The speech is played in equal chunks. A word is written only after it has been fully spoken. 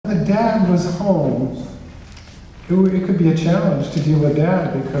the dad was home, it could be a challenge to deal with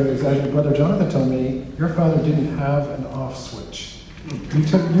Dad, because as your brother Jonathan told me, your father didn't have an off switch.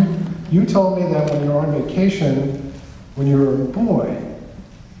 You told me that when you were on vacation, when you were a boy,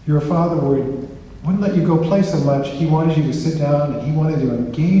 your father wouldn't let you go play so much. He wanted you to sit down and he wanted to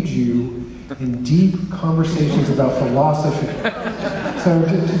engage you in deep conversations about philosophy. So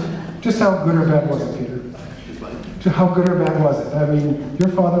just how good or bad was it, Peter? How good or bad was it? I mean, your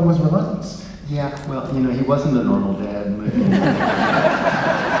father was relentless. Yeah, well, you know, he wasn't a normal dad.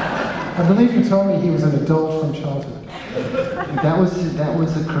 I believe you told me he was an adult from childhood. That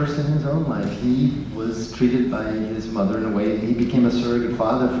was a curse in his own life. He was treated by his mother in a way. He became a surrogate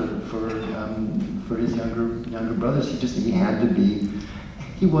father for his younger brothers. He had to be.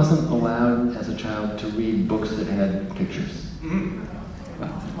 He wasn't allowed as a child to read books that had pictures.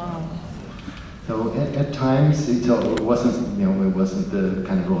 Wow. So at times, it wasn't the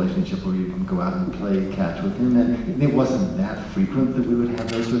kind of relationship where you can go out and play catch with him, and it wasn't that frequent that we would have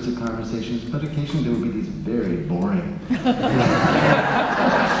those sorts of conversations, but occasionally there would be these very boring.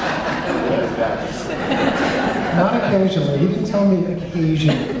 Not occasionally. He didn't tell me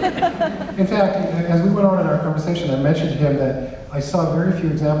occasionally. In fact, as we went on in our conversation, I mentioned to him that I saw very few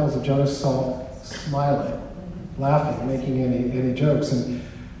examples of Jonas Salk smiling, laughing, making any jokes. And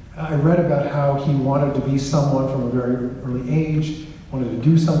I read about how he wanted to be someone from a very early age, wanted to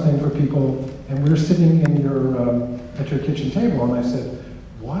do something for people, and we were sitting in at your kitchen table, and I said,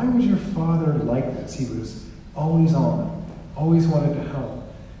 why was your father like this? He was always on, always wanted to help,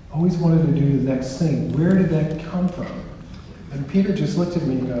 always wanted to do the next thing. Where did that come from? And Peter just looked at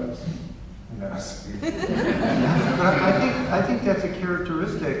me and goes, yes. I think that's a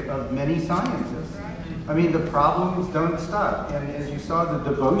characteristic of many scientists. I mean, the problems don't stop. And as you saw the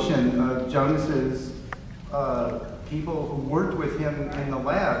devotion of Jonas's people who worked with him in the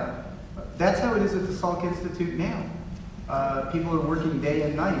lab, that's how it is at the Salk Institute now. People are working day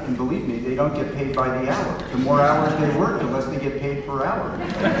and night, and believe me, they don't get paid by the hour. The more hours they work, the less they get paid per hour.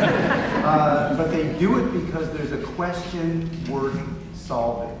 But they do it because there's a question worth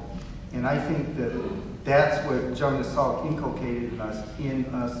solving. And I think that's what Jonas Salk inculcated in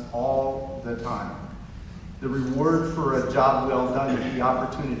us all the time. The reward for a job well done is the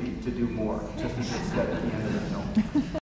opportunity to do more, just as it said at the end of the film.